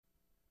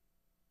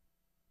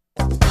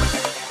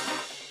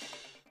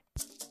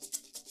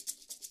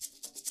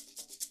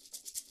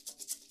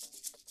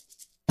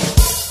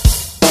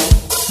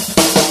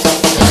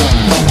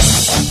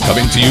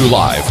to you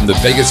live from the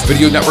Vegas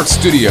Video Network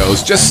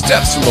studios, just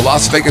steps from the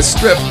Las Vegas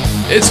Strip,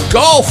 it's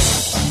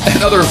golf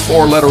and other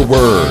four-letter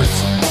words.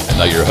 And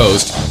now your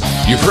host,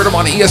 you've heard him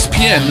on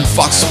ESPN,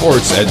 Fox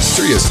Sports, and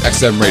Sirius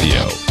XM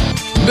Radio,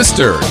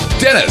 Mr.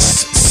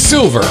 Dennis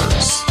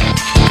Silvers.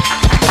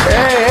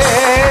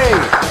 Hey.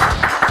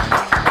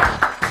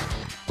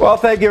 Well,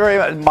 thank you very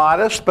much.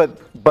 Modest,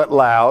 but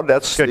loud.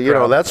 That's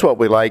that's what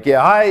we like.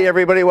 Yeah. Hi,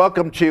 everybody.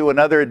 Welcome to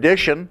another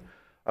edition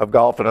of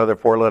Golf and Other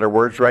Four-Letter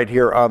Words right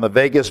here on the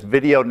Vegas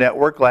Video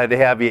Network. Glad to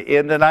have you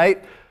in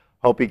tonight.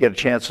 Hope you get a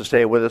chance to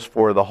stay with us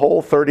for the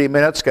whole 30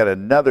 minutes. Got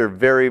another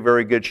very,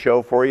 very good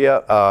show for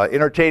you.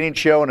 Entertaining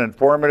show, an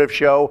informative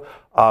show,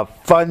 a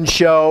fun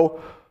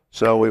show.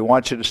 So we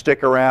want you to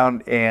stick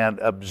around and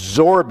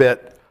absorb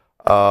it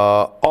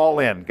all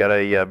in. Got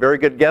a very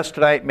good guest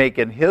tonight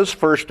making his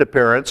first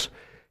appearance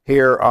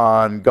here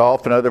on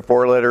Golf and Other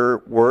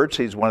Four-Letter Words.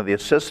 He's one of the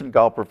assistant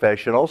golf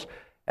professionals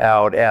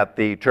out at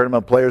the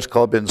Tournament Players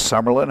Club in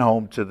Summerlin,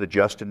 home to the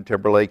Justin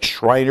Timberlake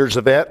Shriners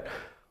event.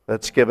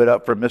 Let's give it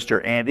up for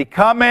Mr. Andy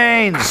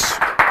Cummings.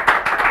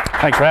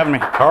 Thanks for having me.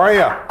 How are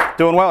you?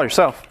 Doing well,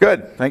 yourself?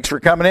 Good. Thanks for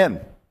coming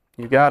in.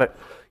 You got it.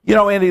 You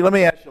know, Andy, let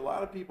me ask you, a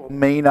lot of people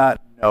may not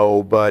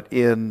know, but I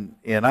don't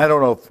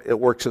know if it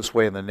works this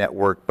way in the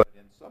network, but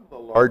in some of the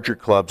larger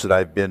clubs that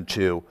I've been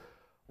to,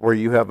 where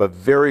you have a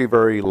very,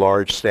 very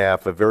large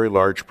staff, a very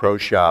large pro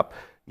shop,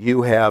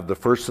 you have the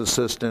first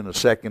assistant, a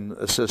second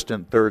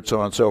assistant, third, so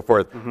on and so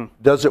forth. Mm-hmm.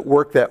 Does it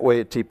work that way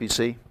at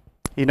TPC?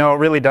 You know, it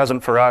really doesn't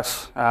for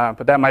us,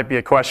 but that might be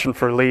a question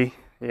for Lee.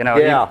 You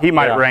know, he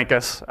might rank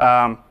us.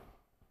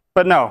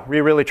 But no,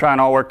 we really try and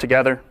all work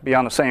together, be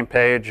on the same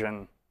page,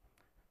 and,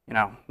 you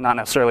know, not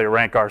necessarily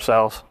rank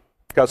ourselves.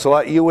 Because a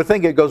lot, you would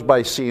think it goes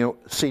by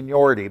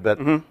seniority, but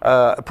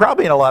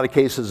probably in a lot of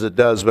cases it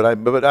does.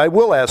 But I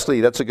will ask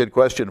Lee, that's a good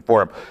question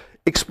for him.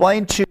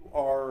 Explain to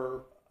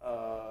our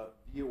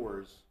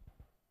viewers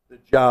the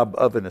job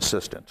of an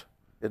assistant.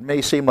 It may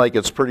seem like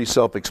it's pretty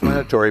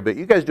self-explanatory, but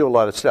you guys do a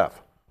lot of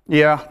stuff.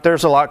 Yeah,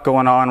 there's a lot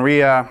going on.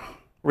 We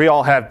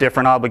all have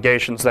different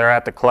obligations there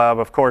at the club.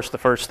 Of course, the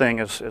first thing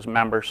is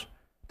members,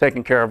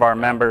 taking care of our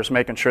members,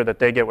 making sure that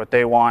they get what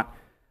they want,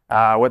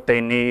 what they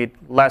need.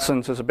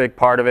 Lessons is a big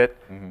part of it.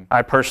 Mm-hmm.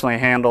 I personally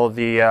handle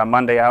the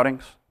Monday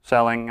outings,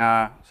 selling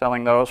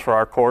those for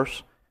our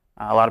course.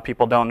 A lot of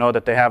people don't know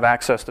that they have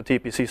access to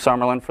TPC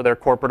Summerlin for their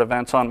corporate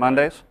events on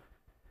Mondays,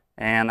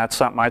 and that's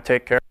something I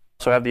take care of.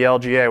 So I have the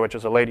LGA, which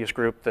is a ladies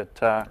group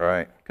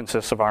that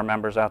consists of our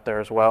members out there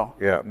as well.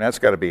 Yeah, and that's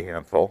got to be a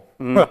handful.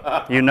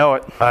 You know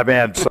it. I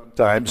mean,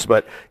 sometimes.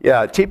 But,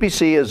 yeah,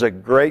 TPC is a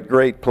great,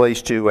 great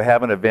place to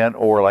have an event,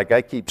 or like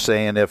I keep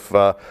saying, if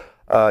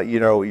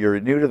you're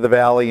new to the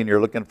Valley and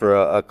you're looking for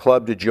a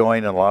club to join,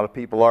 and a lot of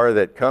people are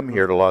that come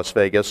here to Las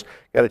Vegas,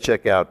 got to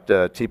check out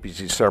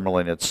TPC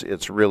Summerlin.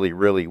 It's really,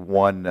 really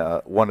one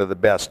of the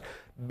best.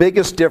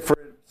 Biggest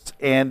difference,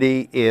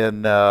 Andy,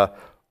 in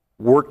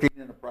working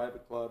in a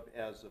private club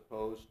as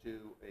opposed to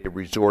a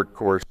resort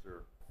course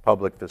or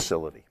public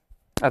facility?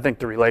 I think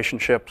the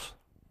relationships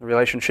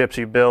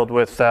you build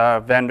with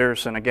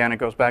vendors, and again, it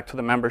goes back to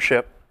the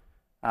membership.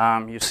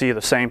 You see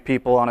the same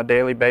people on a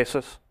daily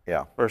basis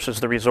versus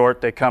the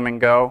resort, they come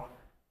and go.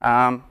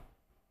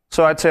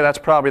 So I'd say that's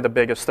probably the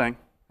biggest thing,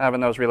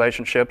 having those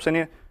relationships.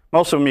 And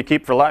most of them you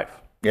keep for life.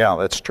 Yeah,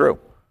 that's true.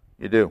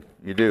 You do.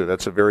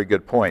 That's a very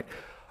good point.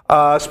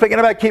 Speaking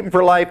about keeping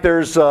for life,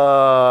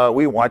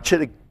 we want you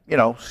to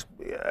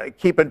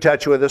keep in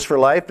touch with us for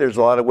life. There's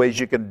a lot of ways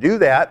you can do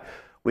that.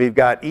 We've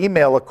got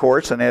email, of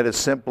course, and that is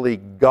simply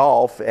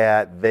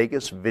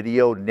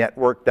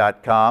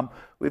golf@vegasvideonetwork.com.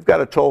 We've got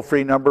a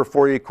toll-free number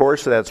for you, of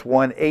course, so that's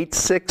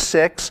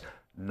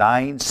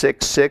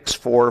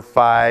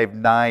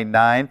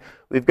 1-866-966-4599.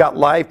 We've got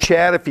live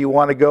chat if you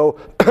want to go,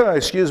 on our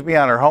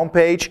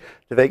homepage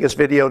to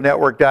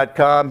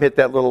vegasvideonetwork.com, hit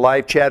that little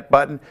live chat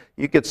button.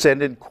 You could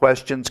send in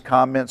questions,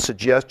 comments,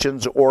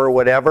 suggestions, or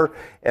whatever.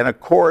 And of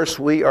course,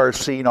 we are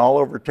seen all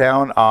over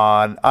town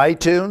on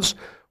iTunes.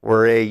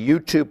 We're a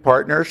YouTube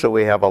partner, so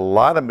we have a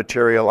lot of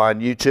material on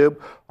YouTube.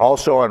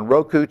 Also on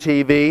Roku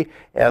TV,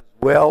 as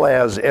well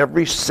as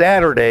every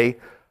Saturday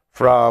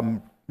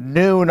from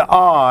noon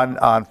on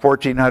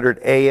 1400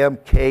 AM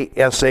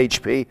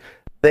KSHP.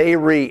 They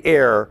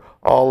re-air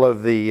all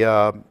of the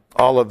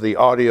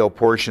audio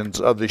portions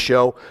of the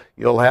show.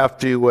 You'll have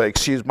to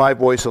excuse my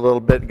voice a little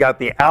bit. Got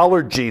the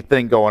allergy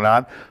thing going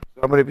on.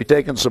 I'm going to be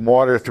taking some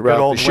water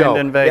throughout the show. Good old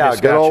wind in Vegas.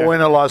 Yeah, good old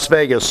wind in Las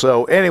Vegas.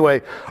 So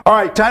anyway, all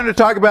right, time to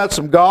talk about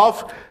some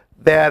golf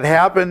that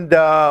happened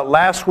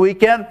last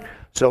weekend.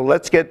 So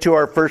let's get to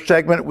our first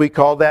segment. We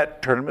call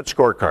that Tournament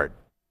Scorecard.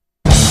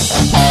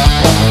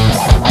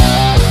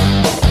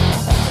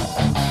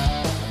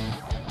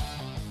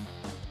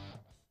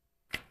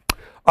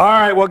 All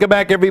right, welcome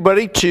back,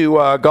 everybody,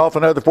 to Golf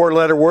and Other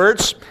Four-Letter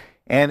Words.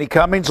 Andy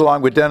Cummings,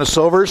 along with Dennis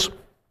Silvers.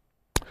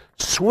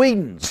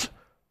 Sweden's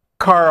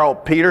Carl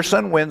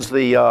Peterson wins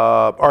the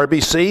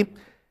RBC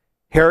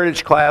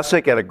Heritage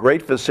Classic at a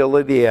great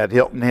facility at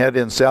Hilton Head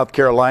in South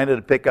Carolina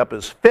to pick up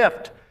his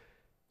 5th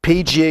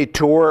PGA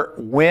Tour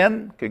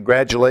win.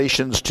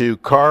 Congratulations to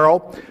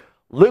Carl.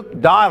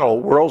 Luke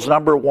Donald, world's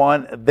number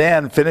 1,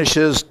 then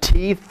finishes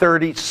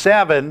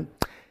T37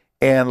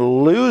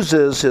 and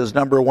loses his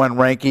number 1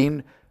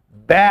 ranking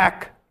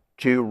back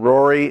to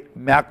Rory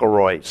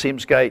McIlroy.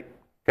 Seems like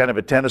kind of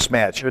a tennis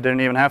match. Who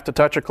didn't even have to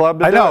touch a club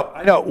to do it.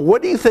 I know.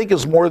 What do you think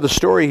is more the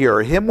story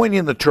here? Him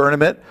winning the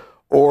tournament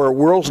or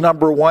world's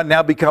number 1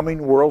 now becoming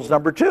world's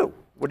number 2?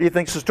 What do you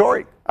think's the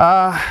story?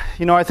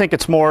 I think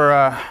it's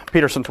more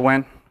Peterson to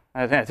win.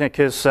 I think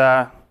his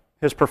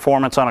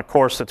performance on a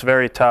course that's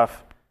very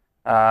tough.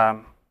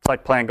 It's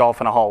like playing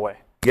golf in a hallway.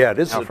 Yeah, it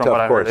is a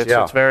tough course.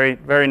 It's very,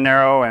 very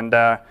narrow, and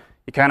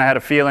you kind of had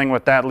a feeling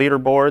with that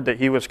leaderboard that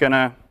he was going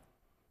to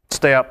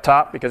stay up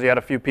top because he had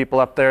a few people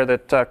up there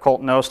that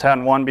Colton Oast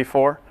hadn't won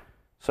before.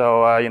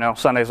 So,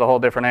 Sunday's a whole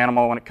different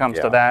animal when it comes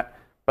to that.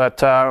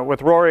 But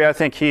with Rory, I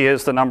think he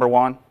is the number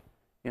 1.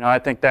 I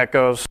think that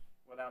goes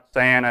without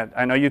saying.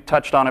 I know you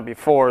touched on it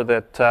before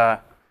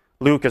that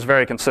Luke is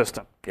very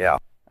consistent. Yeah.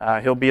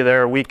 He'll be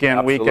there week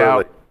in, week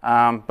out.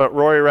 But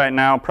Rory right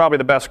now, probably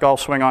the best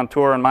golf swing on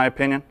tour in my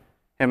opinion.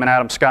 Him and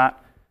Adam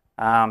Scott,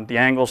 the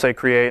angles they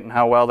create and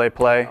how well they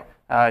play.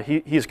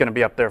 He's going to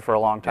be up there for a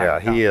long time.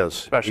 Yeah, he is.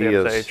 Especially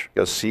at his age.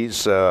 Because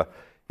he's a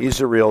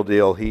real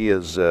deal. He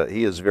is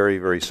very,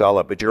 very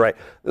solid. But you're right.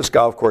 This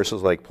golf course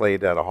is like playing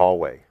down a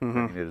hallway. Mm-hmm.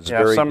 I mean, it is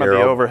very some narrow. of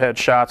the overhead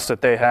shots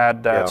that they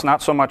had, it's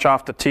not so much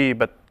off the tee,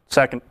 but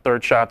second,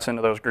 third shots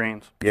into those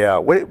greens. Yeah.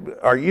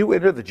 Are you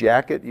into the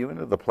jacket? You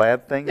into the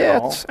plaid thing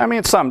at all?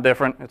 It's something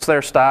different. It's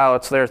their style.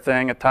 It's their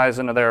thing. It ties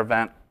into their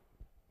event.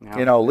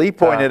 Lee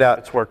pointed out.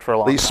 It's worked for a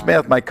long time. Lee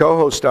Smith, my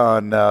co-host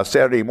on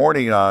Saturday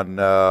morning on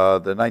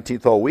the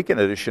 19th hole weekend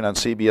edition on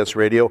CBS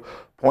Radio,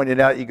 pointed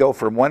out you go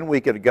from 1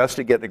 week at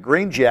Augusta getting a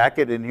green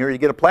jacket, and here you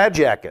get a plaid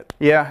jacket.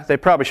 Yeah, they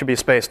probably should be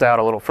spaced out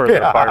a little further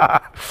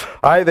apart.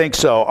 I think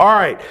so. All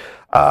right.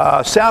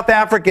 South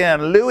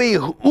African Louis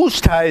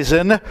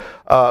Oosthuizen,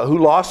 who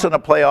lost in a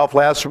playoff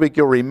last week,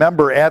 you'll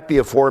remember, at the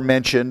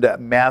aforementioned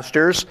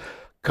Masters,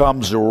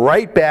 comes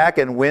right back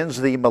and wins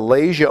the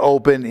Malaysia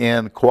Open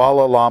in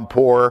Kuala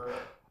Lumpur.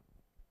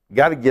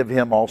 Got to give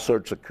him all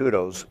sorts of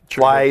kudos.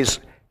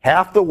 Flies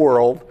half the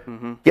world,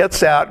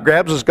 gets out,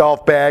 grabs his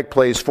golf bag,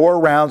 plays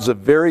 4 rounds of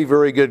very,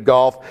 very good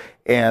golf,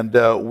 and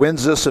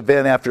wins this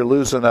event after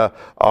losing a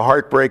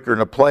heartbreaker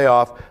in a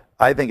playoff.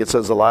 I think it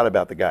says a lot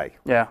about the guy.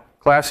 Yeah,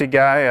 classy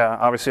guy.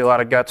 Obviously a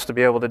lot of guts to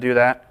be able to do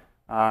that.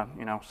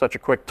 Such a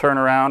quick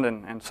turnaround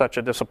and such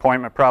a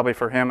disappointment probably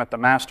for him at the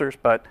Masters,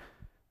 but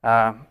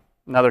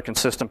another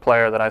consistent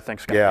player that I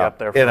think is going to be up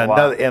there for a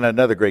while. And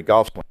another great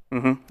golf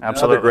swing.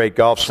 Absolutely. Another great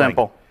golf swing.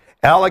 Simple.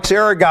 Alex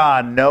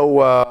Aragon,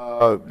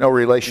 no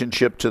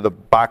relationship to the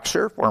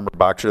former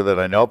boxer that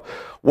I know,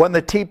 won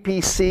the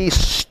TPC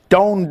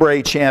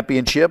Stonebray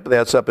Championship.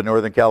 That's up in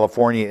Northern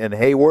California in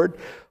Hayward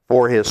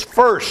for his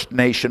first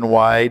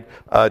nationwide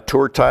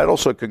tour title.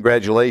 So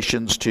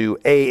congratulations to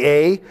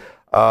AA.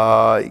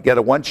 He got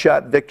a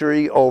one-shot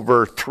victory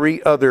over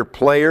 3 other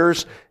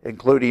players,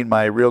 including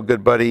my real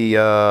good buddy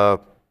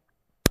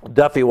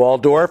Duffy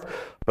Waldorf.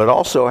 But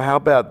also, how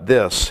about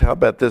this? How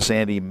about this,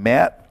 Andy?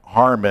 Matt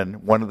Harmon,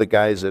 one of the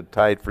guys that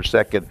tied for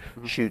second,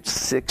 shoots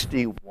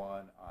 61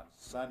 on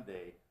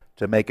Sunday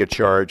to make a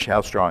charge.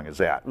 How strong is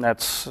that?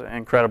 That's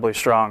incredibly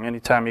strong.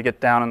 Anytime you get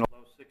down in the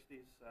low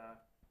 60s,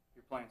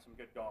 you're playing some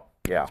good golf.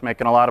 Yeah. It's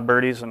making a lot of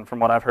birdies, and from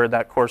what I've heard,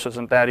 that course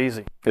isn't that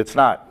easy. It's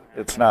not.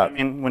 It's not.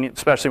 I mean,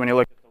 especially when you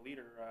look at the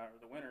leader, or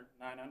the winner,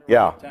 9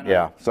 under, 10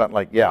 under. Something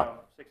like, yeah.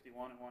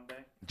 61 in one day.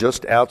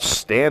 Just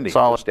outstanding.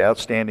 Solid. Just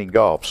outstanding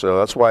golf. So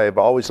that's why I've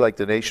always liked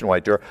the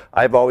Nationwide Tour.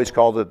 I've always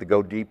called it the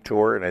Go Deep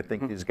Tour, and I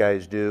think these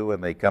guys do,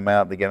 and they come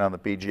out and they get on the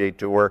PGA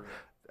Tour.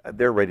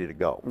 They're ready to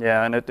go.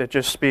 Yeah, and it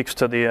just speaks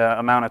to the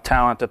amount of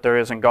talent that there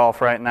is in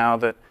golf right now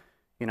that,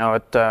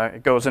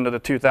 it goes into the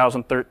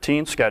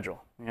 2013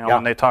 schedule.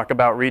 When they talk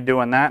about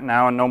redoing that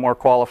now and no more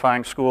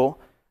qualifying school,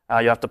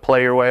 you have to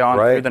play your way on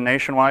through the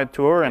Nationwide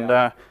Tour, and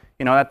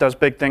that does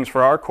big things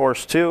for our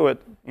course too.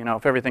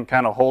 If everything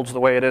kind of holds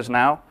the way it is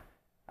now,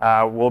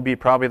 we'll be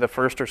probably the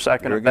first or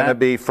second You're event. going to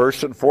be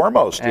first and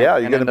foremost. You're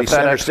going to be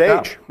center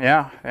stage. Cup.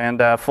 Yeah, and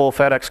full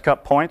FedEx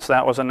Cup points.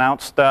 That was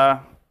announced a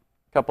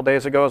couple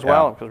days ago as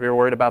well, because we were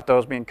worried about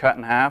those being cut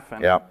in half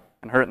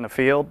and hurting the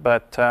field.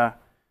 But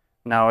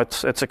no,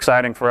 it's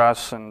exciting for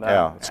us, and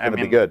it's going to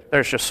be good.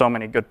 There's just so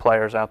many good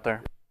players out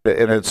there.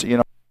 And it's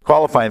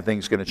qualifying thing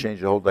is going to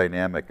change the whole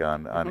dynamic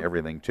on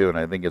everything too, and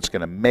I think it's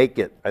going to make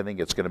it. I think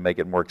it's going to make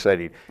it more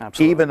exciting.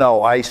 Absolutely. Even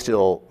though I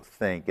still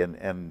think,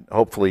 and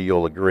hopefully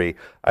you'll agree,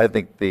 I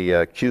think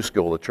the Q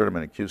School, the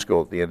tournament at Q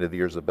School at the end of the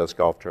year is the best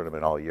golf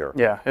tournament all year.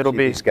 Yeah, it'll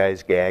be. These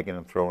guys gagging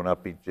and throwing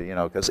up,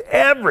 because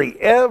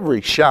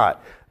every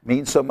shot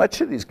means so much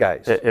to these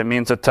guys. It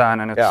means a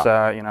ton, and it's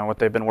what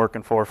they've been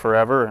working for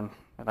forever, and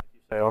like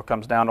you say, it all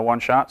comes down to one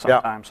shot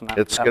sometimes.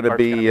 It's going to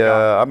be.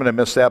 I'm going to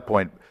miss that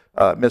point.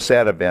 miss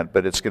that event,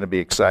 but it's going to be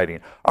exciting.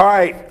 All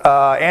right,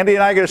 Andy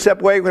and I are going to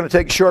step away. We're going to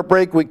take a short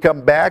break. We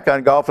come back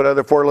on Golf and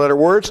Other Four-Letter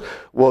Words.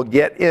 We'll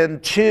get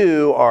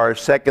into our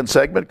second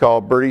segment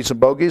called Birdies and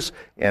Bogeys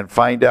and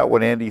find out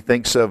what Andy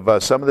thinks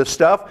of some of the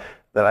stuff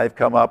that I've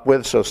come up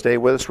with. So stay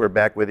with us. We're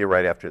back with you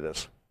right after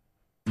this.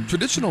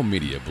 Traditional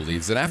media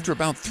believes that after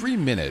about 3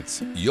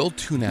 minutes, you'll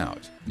tune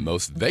out.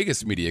 Most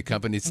Vegas media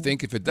companies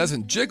think if it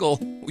doesn't jiggle,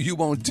 you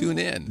won't tune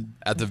in.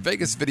 At the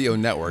Vegas Video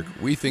Network,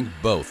 we think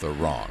both are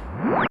wrong.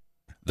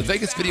 The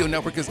Vegas Video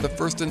Network is the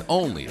first and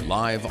only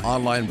live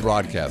online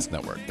broadcast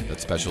network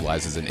that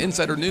specializes in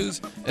insider news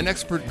and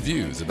expert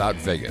views about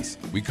Vegas.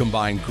 We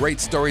combine great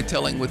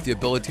storytelling with the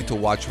ability to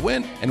watch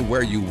when and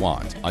where you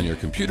want on your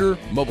computer,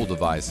 mobile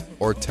device,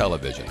 or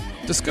television.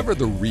 Discover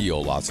the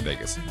real Las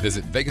Vegas.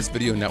 Visit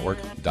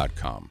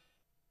VegasVideoNetwork.com.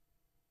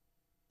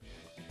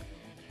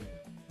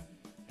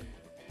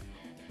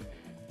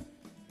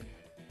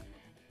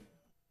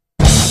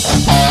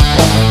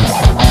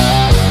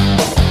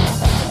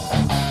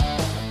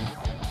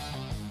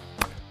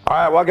 All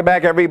right, welcome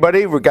back,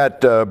 everybody. We've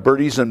got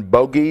birdies and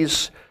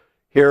bogeys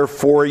here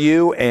for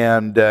you.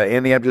 And,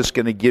 Andy, I'm just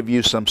going to give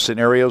you some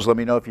scenarios. Let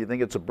me know if you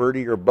think it's a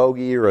birdie or a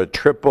bogey or a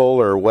triple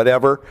or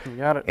whatever. You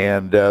got it.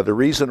 And the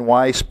reason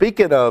why,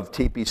 speaking of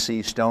TPC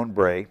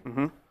Stonebray,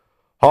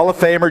 Hall of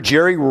Famer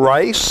Jerry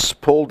Rice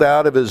pulled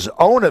out of his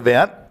own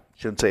event.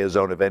 Shouldn't say his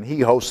own event.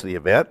 He hosts the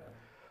event.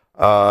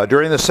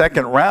 During the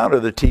second round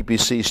of the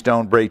TPC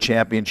Stonebray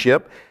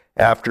Championship,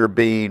 after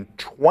being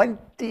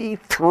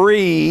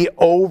 23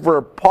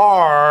 over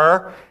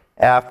par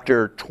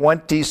after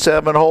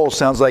 27 holes.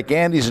 Sounds like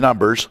Andy's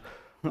numbers.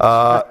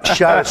 Shot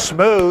a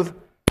smooth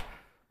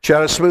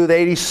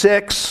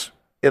 86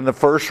 in the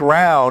first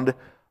round.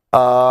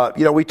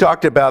 We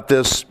talked about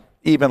this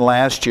even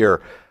last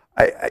year.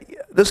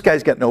 This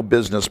guy's got no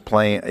business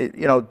playing.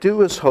 Do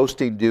his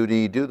hosting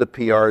duty, do the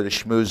PR, the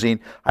schmoozing.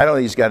 I don't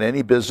think he's got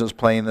any business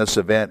playing this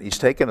event. He's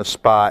taken a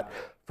spot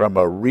from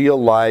a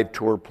real live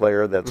tour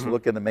player that's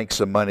looking to make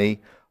some money,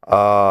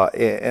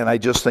 and I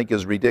just think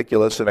is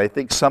ridiculous. And I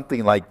think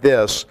something like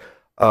this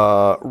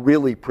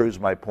really proves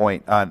my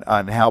point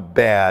on how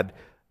bad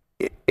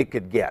it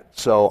could get.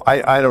 So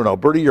I don't know,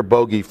 birdie or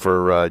bogey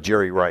for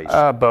Jerry Rice?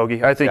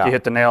 Bogey. I think you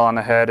hit the nail on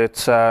the head.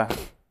 It's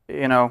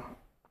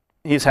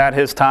he's had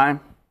his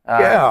time.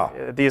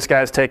 These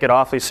guys take it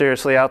awfully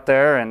seriously out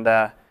there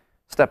and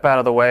step out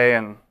of the way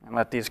and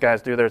let these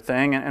guys do their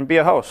thing and be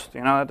a host.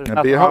 There's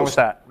nothing wrong with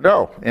that.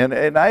 No,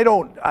 and I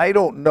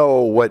don't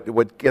know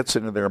what gets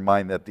into their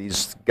mind that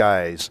these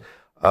guys,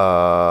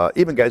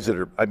 even guys that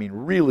are,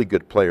 really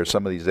good players.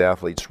 Some of these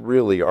athletes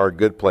really are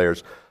good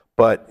players,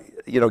 but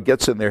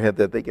gets in their head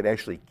that they can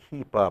actually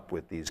keep up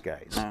with these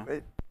guys.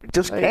 It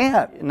just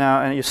can't.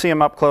 No, and you see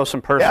them up close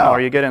and personal,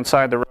 or you get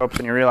inside the ropes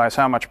and you realize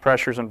how much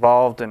pressure's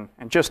involved and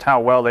just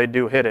how well they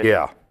do hit it.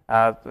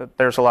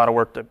 There's a lot of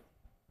work that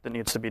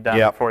needs to be done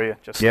before you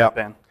just step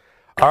in.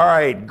 All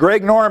right,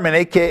 Greg Norman,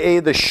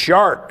 a.k.a. the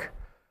Shark,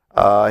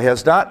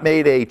 has not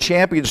made a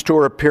Champions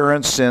Tour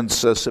appearance since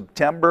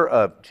September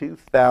of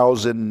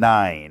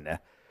 2009.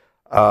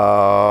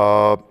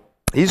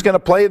 He's going to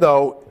play,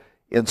 though,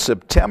 in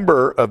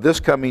September of this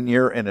coming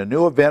year in a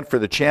new event for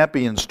the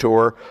Champions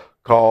Tour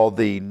called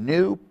the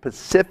New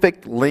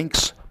Pacific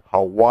Links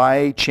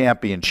Hawaii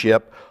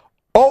Championship,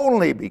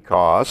 only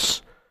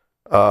because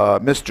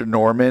Mr.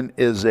 Norman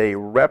is a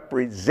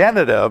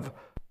representative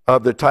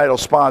of the title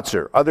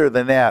sponsor. Other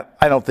than that,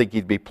 I don't think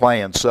he'd be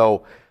playing.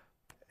 So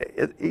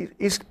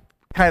he's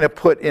kind of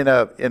put in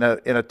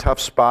a tough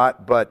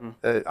spot, but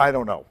I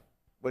don't know.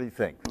 What do you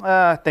think?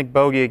 I think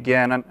bogey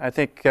again. And I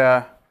think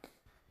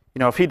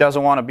if he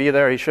doesn't want to be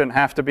there, he shouldn't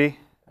have to be.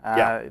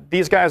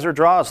 These guys are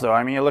draws, though.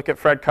 You look at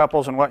Fred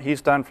Couples and what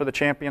he's done for the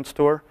Champions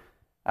Tour.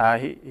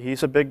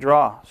 He's a big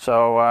draw.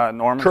 So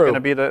Norman's going to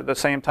be the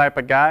same type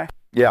of guy.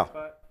 Yeah.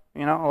 But, a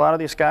lot of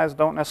these guys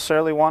don't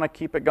necessarily want to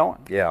keep it going.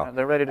 Yeah.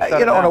 They're ready to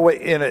shut it down. In a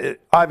way,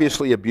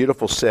 obviously a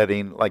beautiful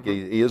setting, like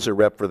he is a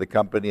rep for the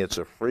company. It's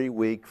a free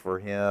week for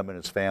him and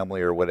his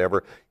family or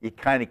whatever. You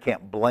kind of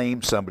can't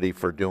blame somebody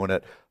for doing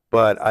it.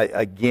 But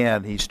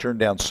again, he's turned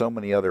down so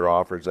many other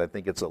offers. I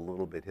think it's a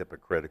little bit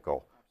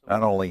hypocritical.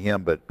 Not only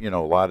him, but a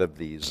lot of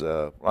these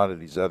other guys. I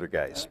think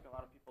a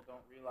lot of people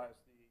don't realize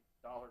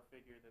the dollar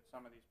figure that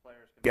some of these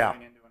players can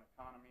bring into an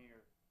economy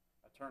or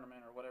a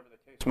tournament or whatever the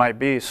case might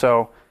be.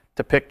 So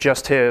to pick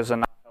just his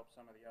and not help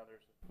some of the others,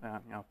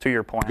 to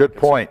your point. Good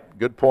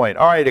point.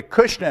 All right,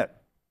 Acushnet,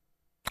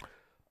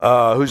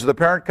 who's the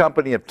parent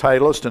company of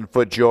Titleist and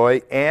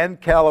FootJoy and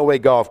Callaway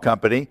Golf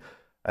Company,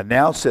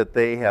 announced that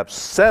they have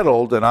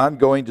settled an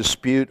ongoing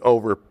dispute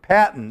over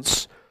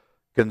patents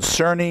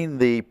concerning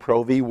the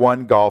Pro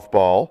V1 golf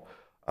ball.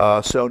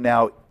 So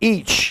now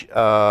each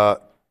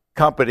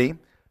company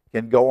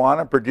can go on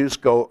and produce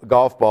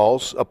golf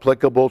balls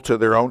applicable to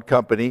their own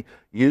company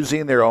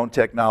using their own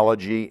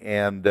technology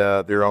and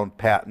their own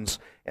patents.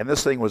 And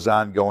this thing was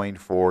ongoing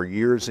for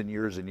years and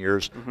years and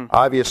years.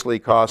 Obviously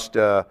cost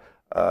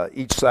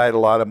each side a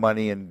lot of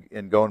money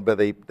and going, but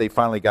they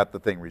finally got the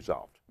thing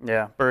resolved.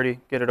 Yeah, birdie,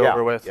 get it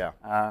over with. Yeah.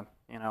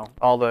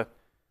 All the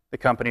the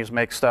companies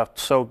make stuff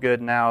so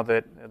good now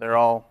that they're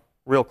all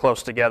real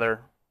close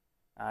together.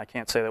 I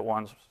can't say that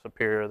one's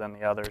superior than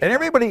the others. And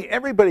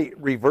everybody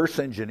reverse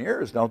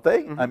engineers, don't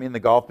they? I mean, the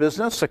golf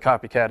business. It's a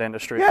copycat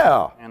industry.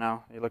 Yeah. You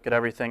know, you look at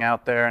everything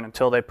out there, and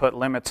until they put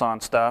limits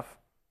on stuff,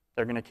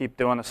 they're going to keep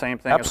doing the same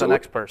thing as the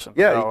next person.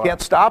 Yeah, so, you can't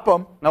stop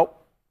them. Nope.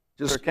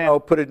 Just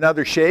put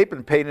another shape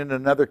and paint it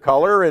another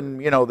color,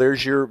 and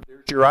there's your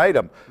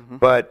item.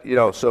 But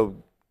so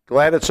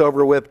glad it's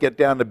over with. Get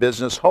down to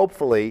business.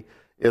 Hopefully,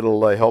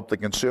 it'll help the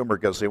consumer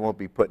because they won't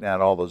be putting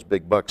out all those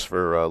big bucks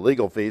for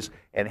legal fees.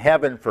 And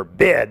heaven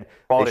forbid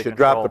they should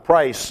drop the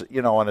price,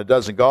 on a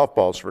dozen golf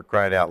balls, for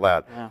crying out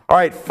loud. Yeah. All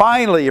right,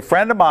 finally, a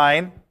friend of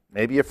mine,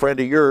 maybe a friend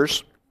of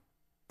yours,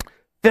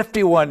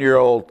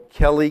 51-year-old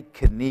Kelly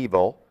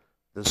Knievel,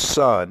 the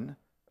son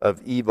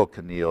of Evel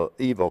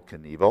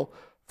Knievel,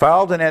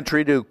 filed an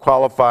entry to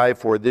qualify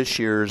for this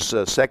year's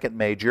second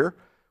major,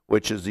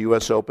 which is the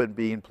U.S. Open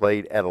being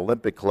played at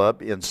Olympic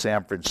Club in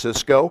San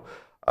Francisco.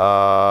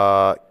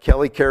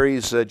 Kelly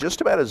carries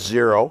just about a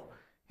 0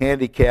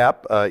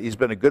 handicap. He's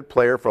been a good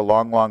player for a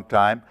long, long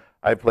time.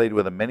 I've played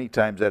with him many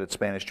times out at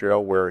Spanish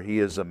Trail where he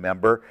is a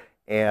member,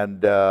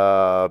 and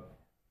my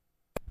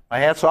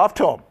hat's off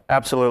to him.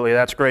 Absolutely.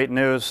 That's great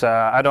news.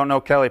 I don't know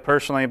Kelly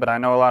personally, but I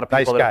know a lot of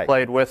people that have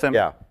played with him.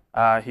 Yeah.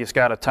 He's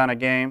got a ton of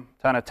game,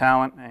 ton of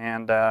talent,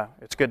 and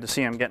it's good to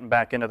see him getting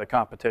back into the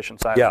competition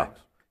side of things.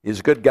 He's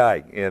a good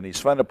guy, and he's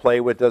fun to play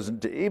with.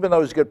 Even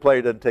though he's a good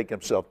player, doesn't take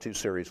himself too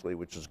seriously,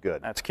 which is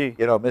good. That's key.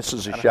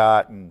 Misses a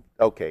shot, and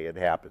okay, it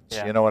happens.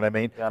 Yeah. You know what I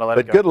mean?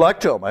 But good luck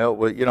to him. I hope,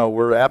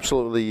 we're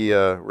absolutely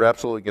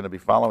going to be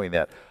following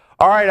that.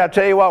 All right, I'll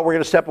tell you what. We're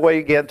going to step away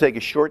again, take a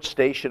short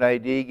station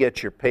ID,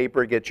 get your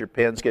paper, get your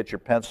pens, get your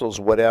pencils,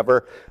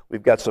 whatever.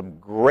 We've got some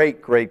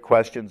great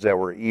questions that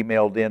were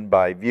emailed in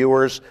by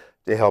viewers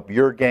to help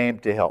your game,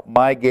 to help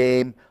my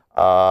game.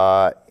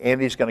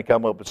 Andy's going to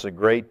come up with some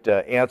great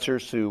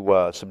answers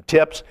to some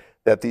tips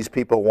that these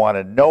people want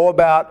to know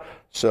about.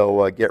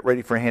 So get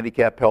ready for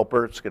Handicap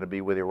Helper. It's going to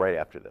be with you right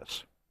after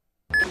this.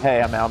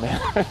 Hey, I'm Al, man.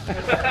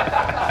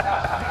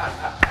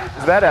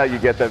 Is that how you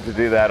get them to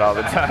do that all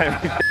the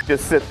time?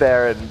 Just sit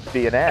there and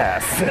be an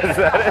ass. Is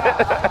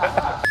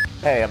that it?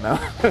 Hey, I'm Al.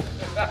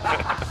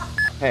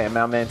 Hey, I'm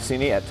Al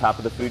Mancini at Top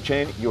of the Food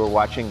Chain. You are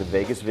watching the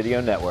Vegas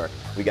Video Network.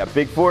 We got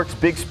big forks,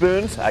 big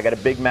spoons. I got a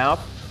big mouth.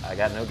 I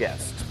got no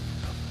guests.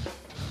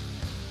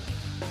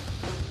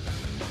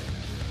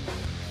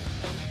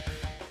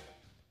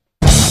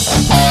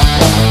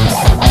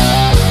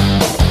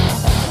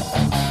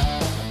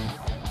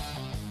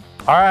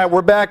 All right,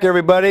 we're back,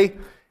 everybody.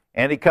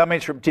 Andy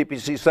Cummings from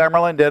TPC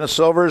Summerlin, Dennis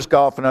Silvers,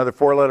 Golf and Other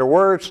Four-Letter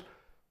Words.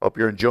 Hope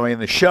you're enjoying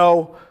the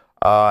show.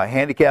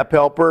 Handicap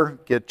Helper,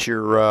 get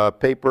your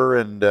paper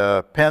and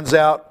pens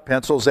out,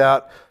 pencils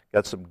out.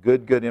 Got some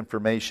good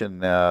information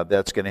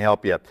that's going to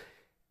help you.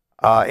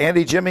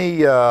 Andy,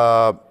 Jimmy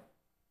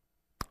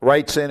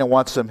writes in and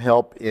wants some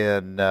help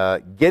in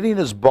getting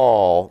his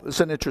ball. This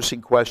is an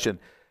interesting question.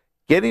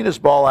 Getting his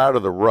ball out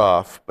of the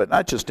rough, but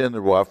not just in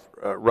the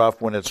rough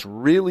when it's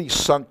really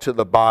sunk to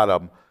the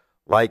bottom,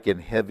 like in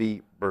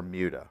heavy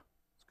Bermuda.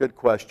 It's a good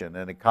question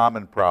and a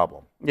common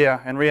problem.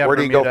 Yeah, and we have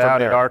Bermuda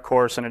out at our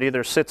course, and it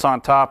either sits on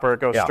top or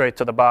it goes straight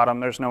to the bottom.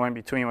 There's no in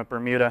between with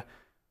Bermuda.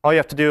 All you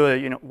have to do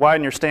is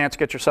widen your stance,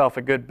 get yourself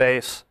a good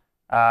base,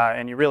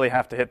 and you really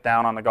have to hit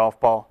down on the golf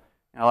ball.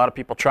 A lot of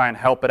people try and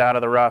help it out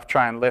of the rough,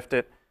 try and lift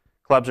it.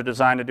 Clubs are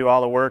designed to do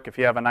all the work. If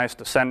you have a nice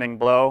descending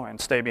blow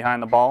and stay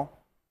behind the ball,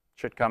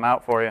 should come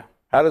out for you.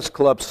 How does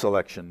club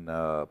selection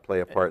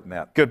play a part in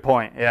that? Good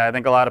point. Yeah, I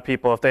think a lot of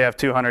people, if they have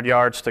 200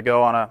 yards to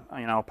go on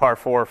a par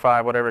 4 or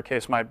 5, whatever the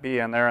case might be,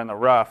 and they're in the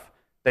rough,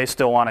 they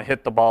still want to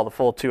hit the ball the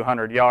full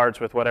 200 yards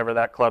with whatever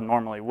that club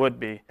normally would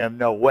be. And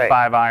no way.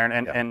 5 iron,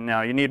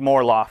 and you need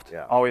more loft.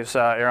 Yeah. Always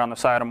err on the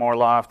side of more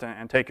loft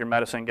and take your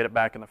medicine, get it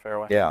back in the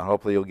fairway. Yeah,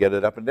 hopefully you'll get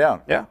it up and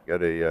down. Yeah.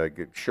 Got a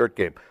good short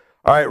game.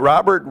 All right,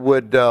 Robert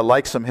would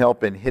like some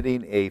help in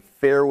hitting a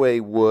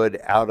fairway wood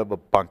out of a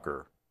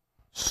bunker.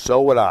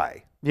 So would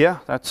I. Yeah,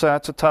 that's a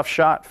tough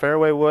shot.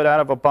 Fairway wood out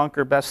of a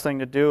bunker, best thing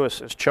to do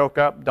is choke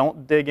up.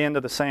 Don't dig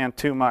into the sand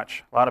too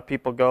much. A lot of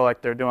people go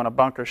like they're doing a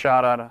bunker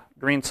shot out of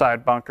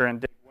greenside bunker and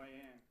dig way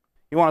in.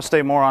 You want to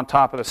stay more on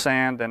top of the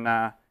sand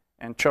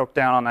and choke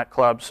down on that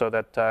club so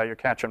that you're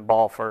catching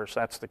ball first.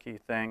 That's the key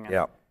thing. And,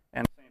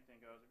 and the same thing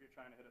goes if you're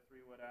trying to hit a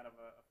 3-wood out of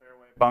a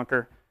fairway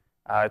bunker.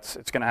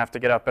 It's going to have to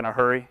get up in a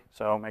hurry,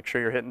 so make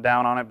sure you're hitting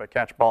down on it, but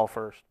catch ball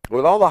first.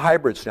 With all the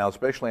hybrids now,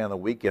 especially on the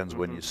weekends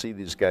when you see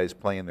these guys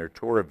playing their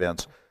tour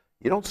events,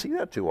 you don't see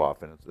that too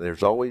often.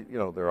 There's always,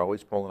 they're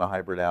always pulling a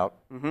hybrid out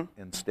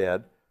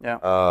instead,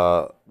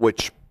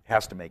 which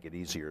has to make it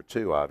easier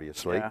too,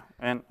 obviously. Yeah,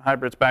 and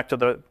hybrids back to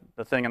the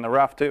thing in the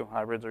rough too.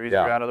 Hybrids are easier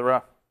out of the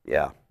rough.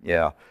 Yeah.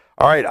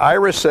 All right,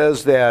 Ira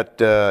says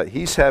that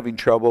he's having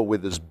trouble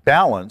with his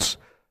balance,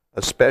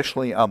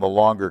 especially on the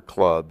longer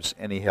clubs.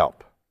 Any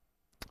help?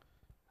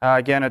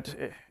 Again,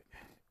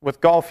 with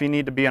golf, you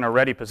need to be in a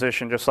ready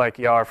position just like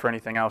you are for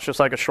anything else, just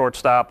like a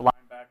shortstop,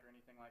 linebacker,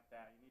 anything like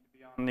that. You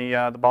need to be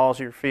on the balls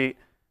of your feet,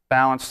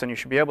 balanced, and you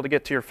should be able to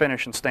get to your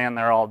finish and stand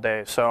there all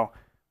day. So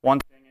one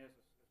thing is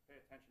pay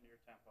attention to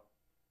your tempo.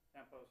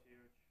 Tempo is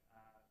huge.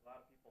 A lot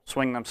of people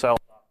swing themselves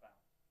off balance.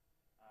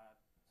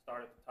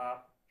 Start at the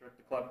top, jerk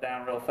the club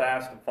down real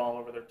fast and fall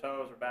over their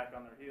toes or back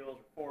on their heels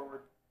or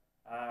forward.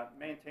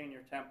 Maintain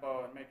your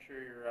tempo and make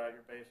sure your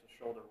base is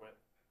shoulder width.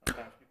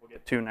 Sometimes people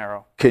get too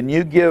narrow. Can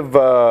you give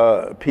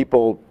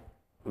people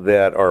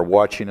that are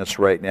watching us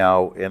right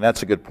now, and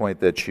that's a good point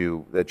that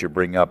you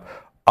bring up,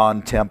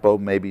 on tempo,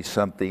 maybe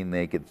something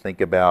they could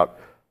think about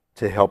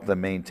to help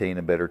them maintain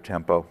a better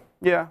tempo?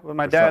 Yeah, well,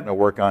 my dad, something to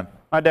work on.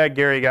 My dad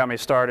Gary got me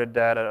started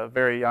at a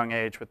very young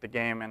age with the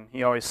game, and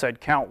he always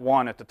said count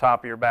 1 at the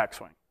top of your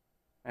backswing,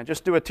 and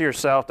just do it to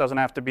yourself. Doesn't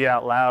have to be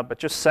out loud, but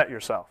just set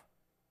yourself.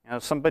 You know,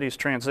 if somebody's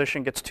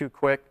transition gets too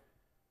quick,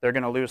 they're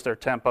going to lose their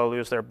tempo,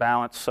 lose their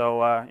balance.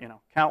 So you know,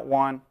 count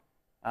 1.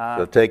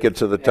 So take it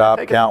to the top,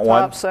 take count it to the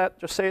 1. Top set.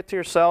 Just say it to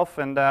yourself,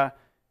 and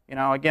you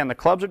know, again, the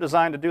clubs are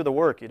designed to do the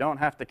work. You don't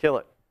have to kill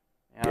it.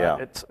 You know,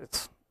 yeah.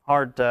 It's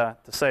hard to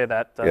say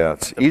that. Yeah,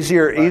 it's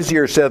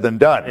easier said than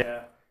done.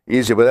 Yeah.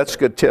 Easier, but that's a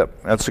good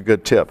tip. That's a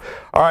good tip.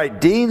 All right,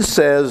 Dean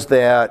says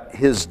that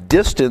his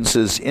distance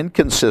is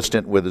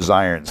inconsistent with his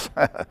irons.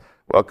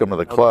 Welcome to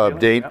the club,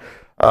 Dean. Yep.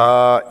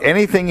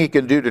 Anything he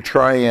can do to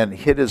try and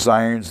hit his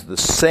irons the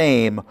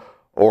same,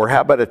 or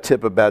how about a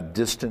tip about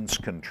distance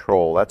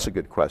control? That's a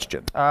good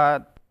question.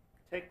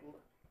 Take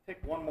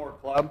one more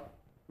club.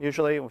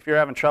 Usually, if you're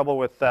having trouble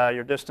with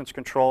your distance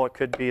control, it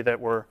could be that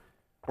we're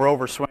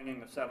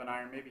overswinging the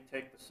 7-iron. Maybe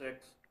take the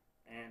 6,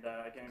 and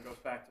again, it goes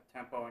back to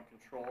tempo and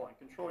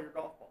control your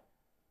golf ball.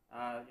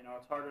 You know,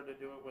 it's harder to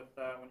do it with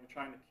when you're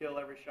trying to kill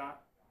every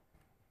shot.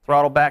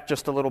 Throttle back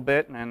just a little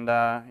bit, and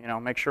you know,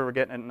 make sure we're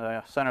getting in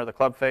the center of the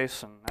club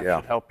face, and that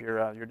should help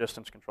your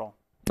distance control.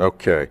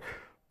 Okay.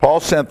 Paul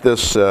sent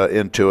this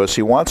into us.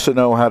 He wants to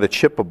know how to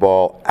chip a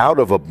ball out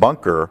of a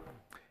bunker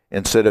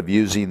instead of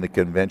using the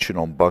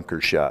conventional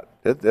bunker shot.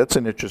 That's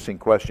an interesting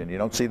question. You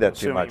don't see that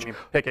too much. You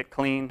pick it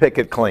clean. Pick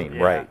it clean,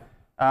 right.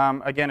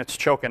 Again, it's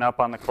choking up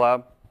on the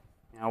club.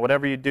 You know,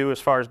 whatever you do as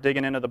far as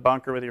digging into the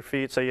bunker with your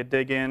feet, say you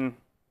dig in,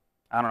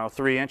 I don't know,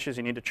 3 inches,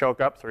 you need to choke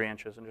up 3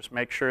 inches, and just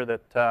make sure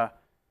that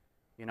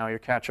you know, you're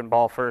catching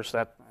ball first.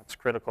 That's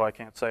critical. I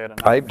can't say it enough.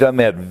 I've done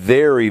that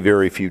very,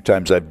 very few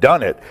times. I've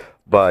done it,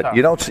 but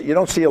you don't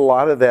see a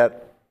lot of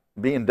that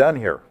being done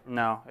here.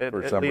 No, it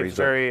for some leaves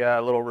reason. very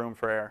little room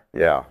for error.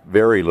 Yeah,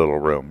 very little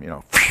room. You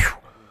know,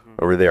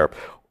 over there.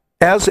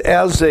 As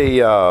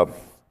a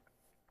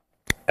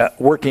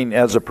working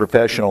as a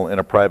professional in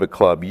a private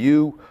club,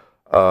 you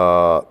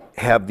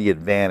have the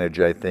advantage,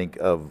 I think,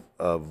 of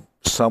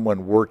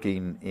someone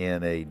working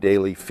in a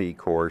daily fee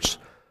course,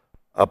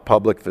 a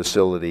public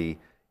facility,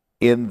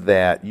 in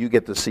that you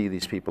get to see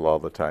these people all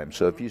the time.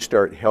 So if you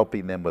start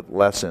helping them with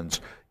lessons,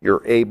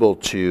 you're able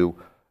to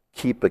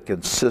keep a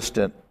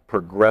consistent,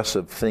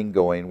 progressive thing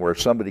going, where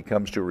if somebody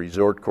comes to a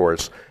resort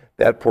course,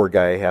 that poor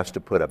guy has to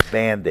put a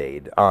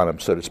Band-Aid on them,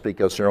 so to speak,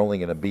 because they're only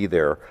going to be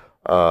there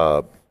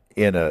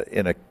in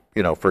a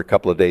you know, for a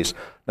couple of days.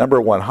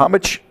 Number one, how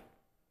much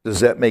does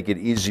that make it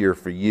easier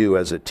for you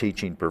as a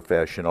teaching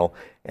professional?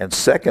 And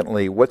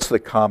secondly, what's the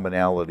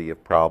commonality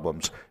of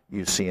problems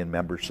you see in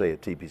members, say,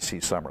 at TPC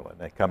Summerlin?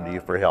 They come to you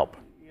for help.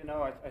 You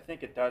know, I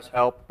think it does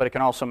help, but it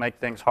can also make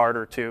things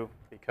harder too,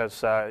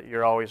 because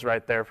you're always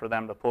right there for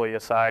them to pull you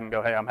aside and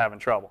go, hey, I'm having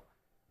trouble.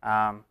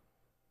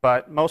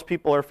 But most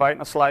people are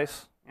fighting a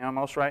slice. You know,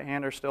 most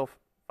right-handers still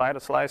fight a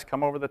slice,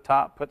 come over the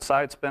top, put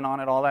side spin on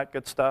it, all that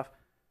good stuff.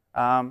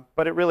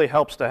 But it really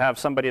helps to have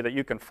somebody that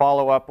you can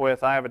follow up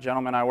with. I have a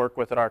gentleman I work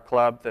with at our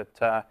club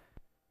that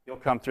he'll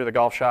come through the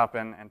golf shop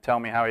and tell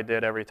me how he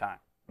did every time.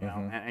 You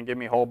know, and give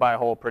me hole by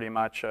hole pretty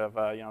much of,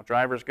 you know,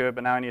 driver's good,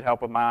 but now I need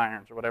help with my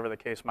irons, or whatever the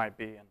case might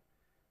be. And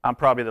I'm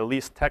probably the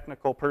least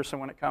technical person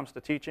when it comes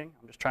to teaching.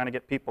 I'm just trying to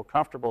get people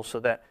comfortable so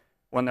that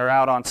when they're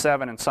out on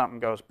 7 and something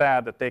goes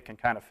bad, that they can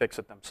kind of fix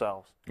it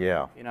themselves.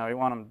 Yeah. You know, you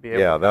want them to be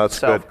able to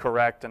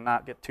self-correct and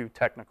not get too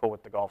technical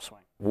with the golf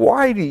swing.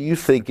 Why do you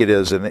think it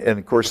is, and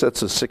of course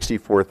that's a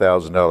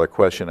 $64,000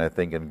 question, I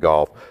think, in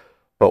golf,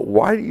 but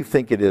why do you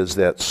think it is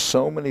that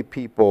so many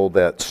people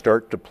that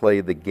start to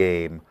play the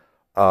game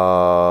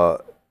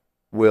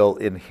will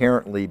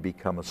inherently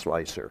become a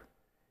slicer?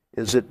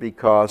 Is it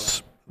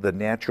because the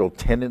natural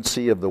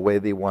tendency of the way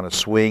they want to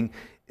swing?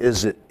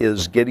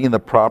 Is getting the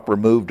proper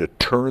move to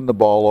turn the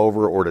ball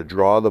over or to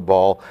draw the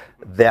ball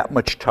that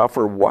much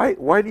tougher?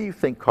 Why do you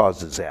think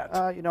causes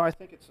that? You know, I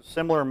think it's a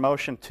similar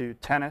motion to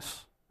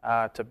tennis,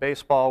 to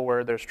baseball,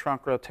 where there's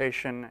trunk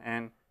rotation,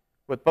 and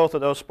with both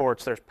of those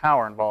sports, there's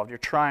power involved. You're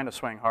trying to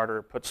swing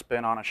harder, put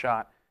spin on a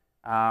shot.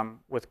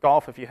 With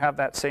golf, if you have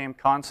that same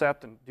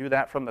concept and do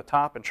that from the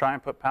top and try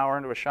and put power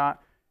into a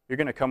shot, you're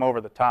going to come over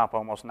the top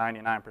almost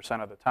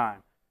 99% of the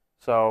time.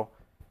 So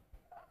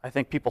I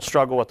think people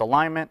struggle with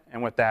alignment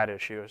and with that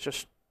issue. It's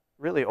just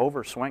really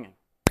over swinging.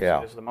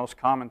 Yeah. Is the most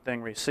common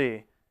thing we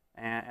see,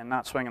 and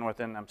not swinging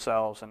within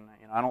themselves. And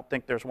you know, I don't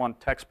think there's one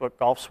textbook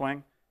golf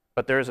swing,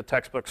 but there is a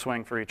textbook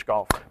swing for each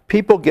golfer.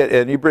 People get,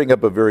 and you bring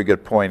up a very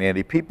good point,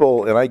 Andy.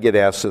 People, and I get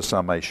asked this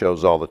on my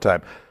shows all the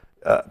time,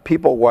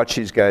 people watch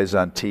these guys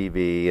on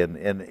TV,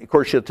 and of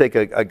course you'll take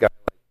a guy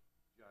like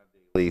John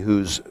Daly,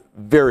 who's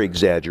very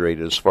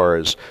exaggerated as far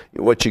as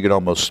what you could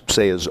almost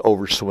say is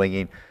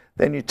overswinging.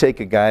 Then you take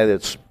a guy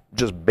that's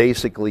just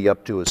basically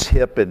up to his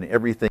hip and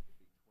everything.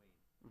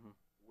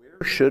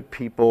 Where should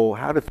people,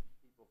 how do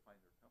people find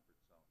their comfort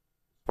zone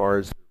as far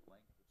as their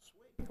length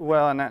of swing?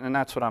 Well, and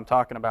that's what I'm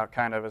talking about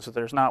kind of, is that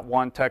there's not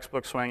one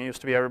textbook swing. It used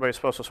to be everybody's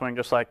supposed to swing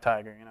just like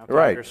Tiger. You know,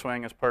 Tiger's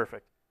swing is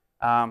perfect.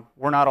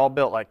 We're not all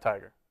built like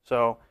Tiger.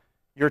 So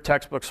your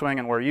textbook swing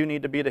and where you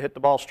need to be to hit the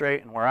ball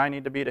straight and where I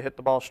need to be to hit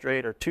the ball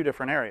straight are two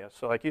different areas.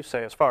 So like you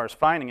say, as far as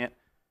finding it,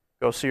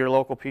 go see your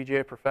local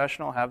PGA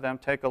professional, have them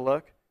take a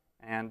look.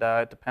 And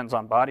it depends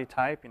on body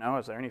type. You know,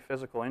 is there any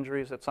physical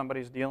injuries that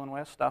somebody's dealing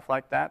with, stuff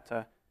like that,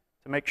 to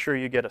make sure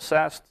you get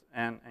assessed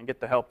and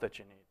get the help that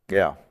you need.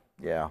 Yeah.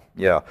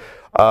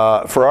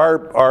 For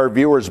our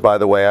viewers, by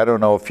the way, I don't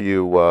know if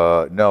you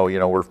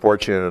know, we're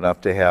fortunate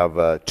enough to have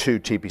 2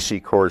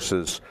 TPC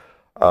courses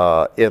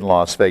in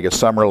Las Vegas.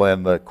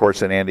 Summerlin, the course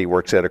that Andy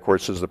works at, of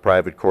course, is the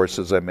private course,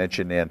 as I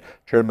mentioned, in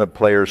Tournament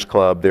Players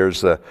Club. There's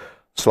the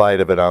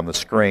slide of it on the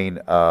screen.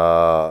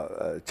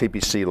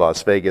 TPC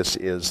Las Vegas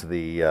is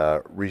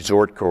the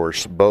resort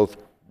course, both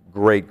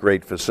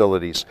great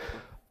facilities.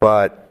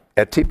 But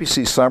at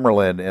TPC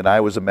Summerlin, and I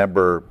was a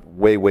member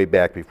way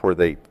back before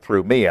they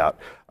threw me out.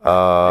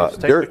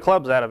 Take the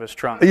clubs out of his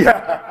trunk.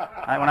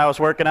 Yeah. When I was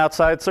working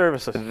outside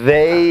services.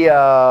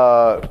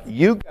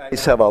 You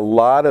guys have a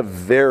lot of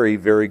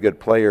very good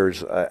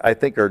players. I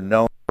think are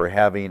known for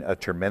having a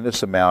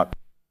tremendous amount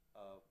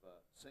of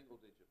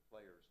single-digit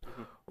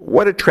players.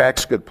 What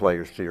attracts good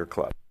players to your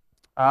club?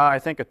 I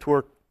think a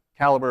tour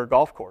caliber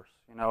golf course.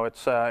 You know,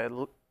 it's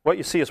what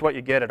you see is what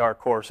you get at our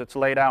course. It's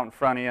laid out in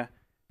front of you.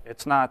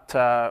 It's not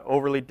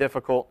overly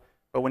difficult,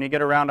 but when you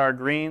get around our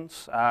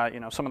greens,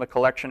 some of the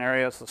collection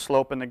areas, the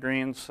slope in the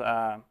greens,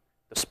 the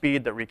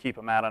speed that we keep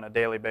them at on a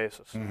daily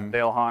basis.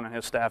 Dale Hahn and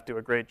his staff do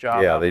a great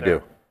job. Yeah, they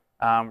do.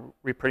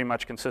 We pretty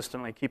much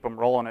consistently keep them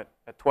rolling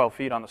at 12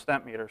 feet on the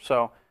stent meter.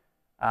 So,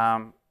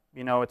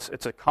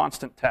 it's a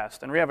constant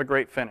test, and we have a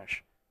great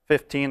finish.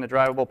 15, the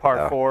drivable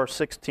par 4,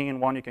 16,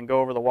 one you can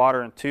go over the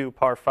water, and 2,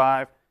 par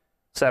 5,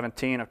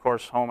 17, of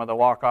course, home of the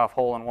walk-off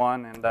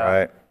hole-in-one,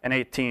 and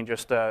 18,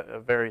 just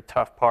a very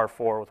tough par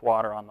 4 with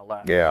water on the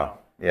left.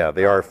 Yeah,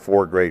 they are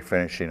 4 great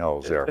finishing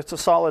holes there. It's a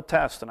solid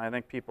test, and I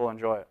think people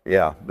enjoy it.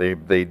 Yeah,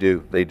 they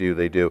do.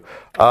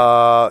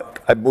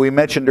 We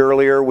mentioned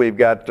earlier we've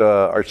got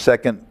our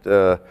second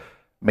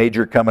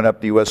major coming up,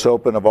 the U.S.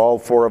 Open. Of all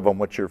 4 of them,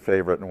 what's your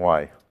favorite and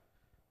why?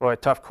 Boy,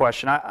 tough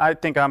question. I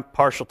think I'm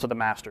partial to the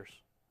Masters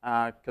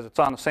because it's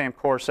on the same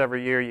course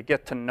every year. You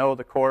get to know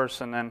the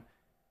course, and then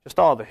just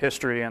all the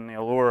history and the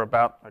allure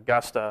about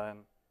Augusta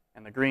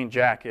and the green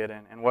jacket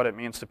and what it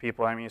means to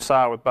people. I mean, you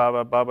saw it with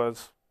Bubba.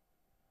 Bubba's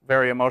a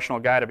very emotional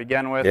guy to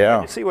begin with.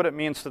 Yeah. You see what it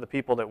means to the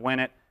people that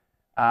win it,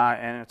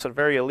 and it's a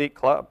very elite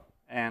club.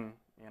 And,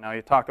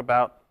 you talk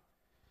about,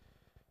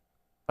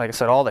 like I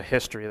said, all the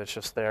history that's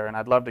just there, and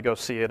I'd love to go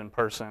see it in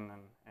person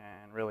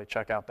and really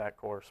check out that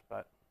course.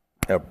 But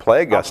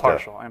play Augusta. I'm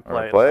partial and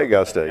play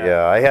Augusta.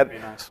 Yeah, I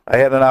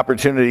had an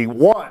opportunity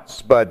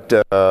once, but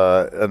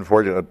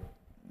unfortunately,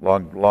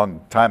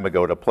 long time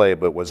ago to play,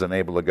 but wasn't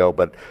able to go.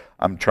 But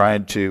I'm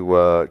trying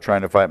to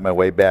fight my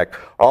way back.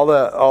 All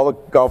the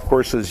golf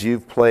courses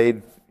you've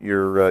played,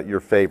 your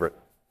favorite,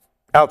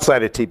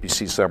 outside of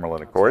TPC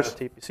Summerlin, of course.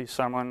 TPC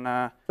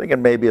Summerlin.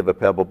 Thinking maybe of a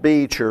Pebble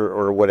Beach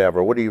or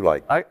whatever. What do you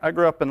like? I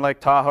grew up in Lake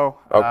Tahoe.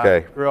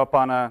 Okay. Grew up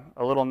on a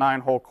little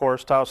 9-hole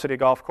course, Tahoe City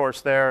Golf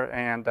Course there,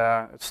 and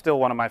it's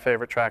still one of my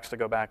favorite tracks to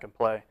go back and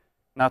play.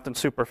 Nothing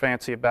super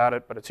fancy about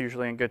it, but it's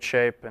usually in good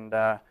shape, and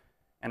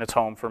it's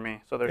home for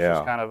me. So there's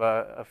just kind of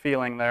a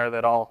feeling there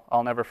that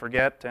I'll never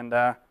forget, and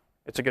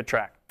it's a good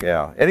track.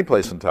 Yeah, any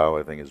place in Tahoe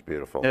I think is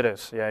beautiful. It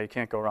is. Yeah, you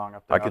can't go wrong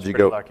up there.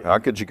 How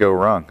could you go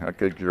wrong?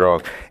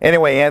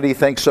 Anyway, Andy,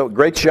 thanks so.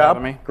 Great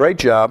job. Great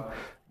job.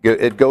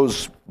 It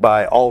goes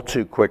by all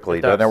too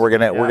quickly. Then we're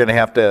gonna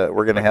have to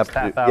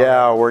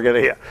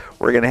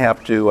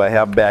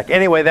have him back.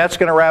 Anyway, that's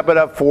gonna wrap it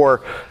up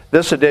for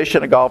this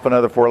edition of Golf and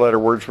Other Four-Letter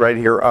Words right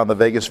here on the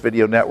Vegas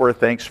Video Network.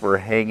 Thanks for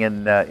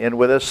hanging in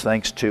with us.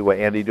 Thanks to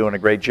Andy doing a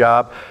great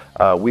job.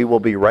 We will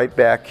be right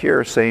back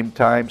here, same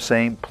time,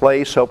 same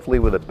place, hopefully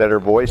with a better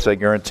voice, I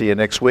guarantee you,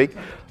 next week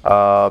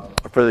for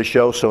the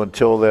show. So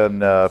until then,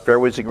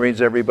 fairways and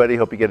greens, everybody.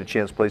 Hope you get a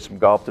chance to play some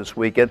golf this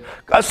weekend,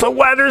 because the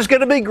weather's going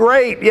to be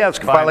great. Yeah, it's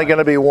finally going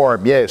to be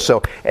warm. Yeah,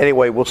 so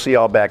anyway, we'll see you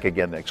all back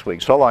again next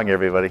week. So long,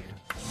 everybody.